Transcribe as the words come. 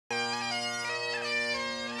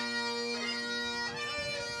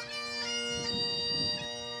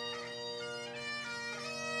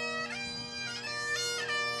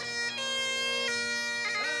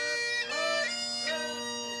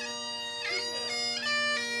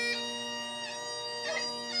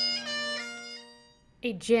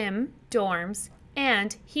A gym, dorms,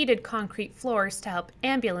 and heated concrete floors to help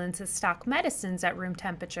ambulances stock medicines at room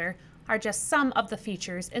temperature are just some of the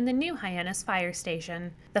features in the new Hyannis Fire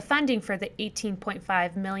Station. The funding for the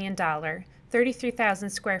 $18.5 million, 33,000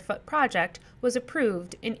 square foot project was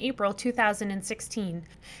approved in April 2016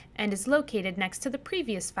 and is located next to the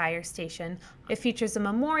previous fire station. It features a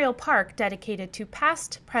memorial park dedicated to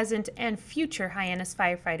past, present, and future Hyannis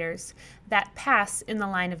firefighters that pass in the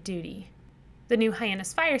line of duty. The new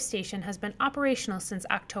Hyannis Fire Station has been operational since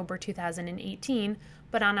October 2018,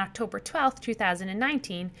 but on October 12,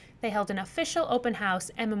 2019, they held an official open house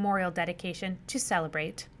and memorial dedication to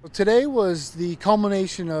celebrate. Today was the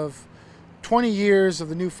culmination of 20 years of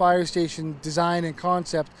the new fire station design and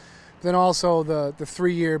concept, then also the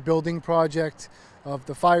 3-year building project of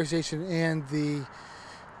the fire station and the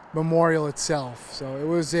memorial itself. So it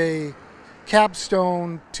was a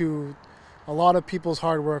capstone to a lot of people's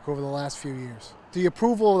hard work over the last few years. The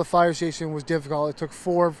approval of the fire station was difficult. It took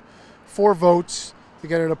four votes to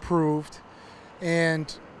get it approved,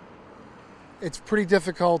 and it's pretty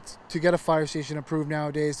difficult to get a fire station approved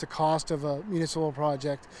nowadays, the cost of a municipal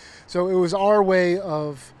project. So it was our way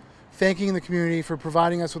of thanking the community for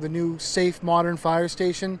providing us with a new, safe, modern fire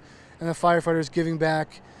station, and the firefighters giving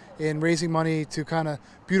back and raising money to kind of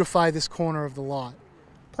beautify this corner of the lot.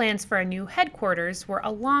 Plans for a new headquarters were a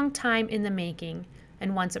long time in the making,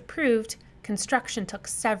 and once approved, construction took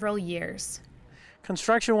several years.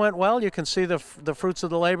 Construction went well. You can see the fruits of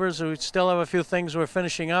the labors. We still have a few things we're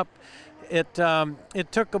finishing up. It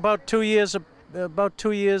took about 2 years, a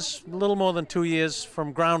little more than 2 years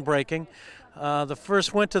from groundbreaking. The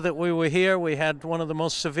first winter that we were here, we had one of the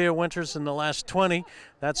most severe winters in the last 20.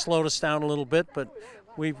 That slowed us down a little bit, but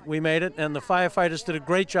we made it, and the firefighters did a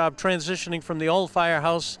great job transitioning from the old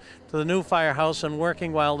firehouse to the new firehouse and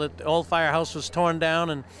working while the old firehouse was torn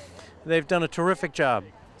down, and they've done a terrific job.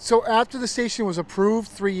 So after the station was approved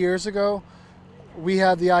 3 years ago, we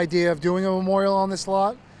had the idea of doing a memorial on this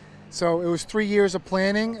lot. So it was 3 years of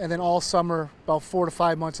planning and then all summer, about 4 to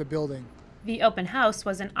 5 months of building. The open house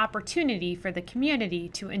was an opportunity for the community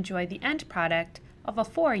to enjoy the end product of a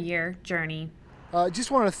 4-year journey. I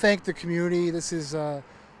just want to thank the community. This is,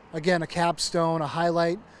 again, a capstone, a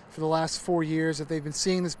highlight for the last 4 years that they've been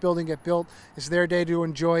seeing this building get built. It's their day to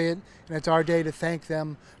enjoy it, and it's our day to thank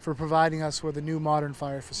them for providing us with a new modern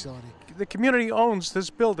fire facility. The community owns this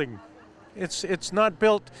building. It's not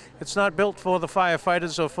built for the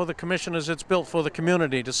firefighters or for the commissioners. It's built for the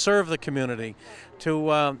community, to serve the community,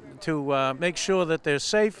 to make sure that they're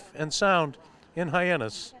safe and sound in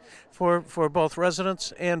Hyannis for both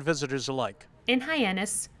residents and visitors alike. In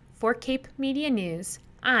Hyannis, for Cape Media News,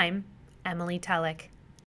 I'm Emily Tullock.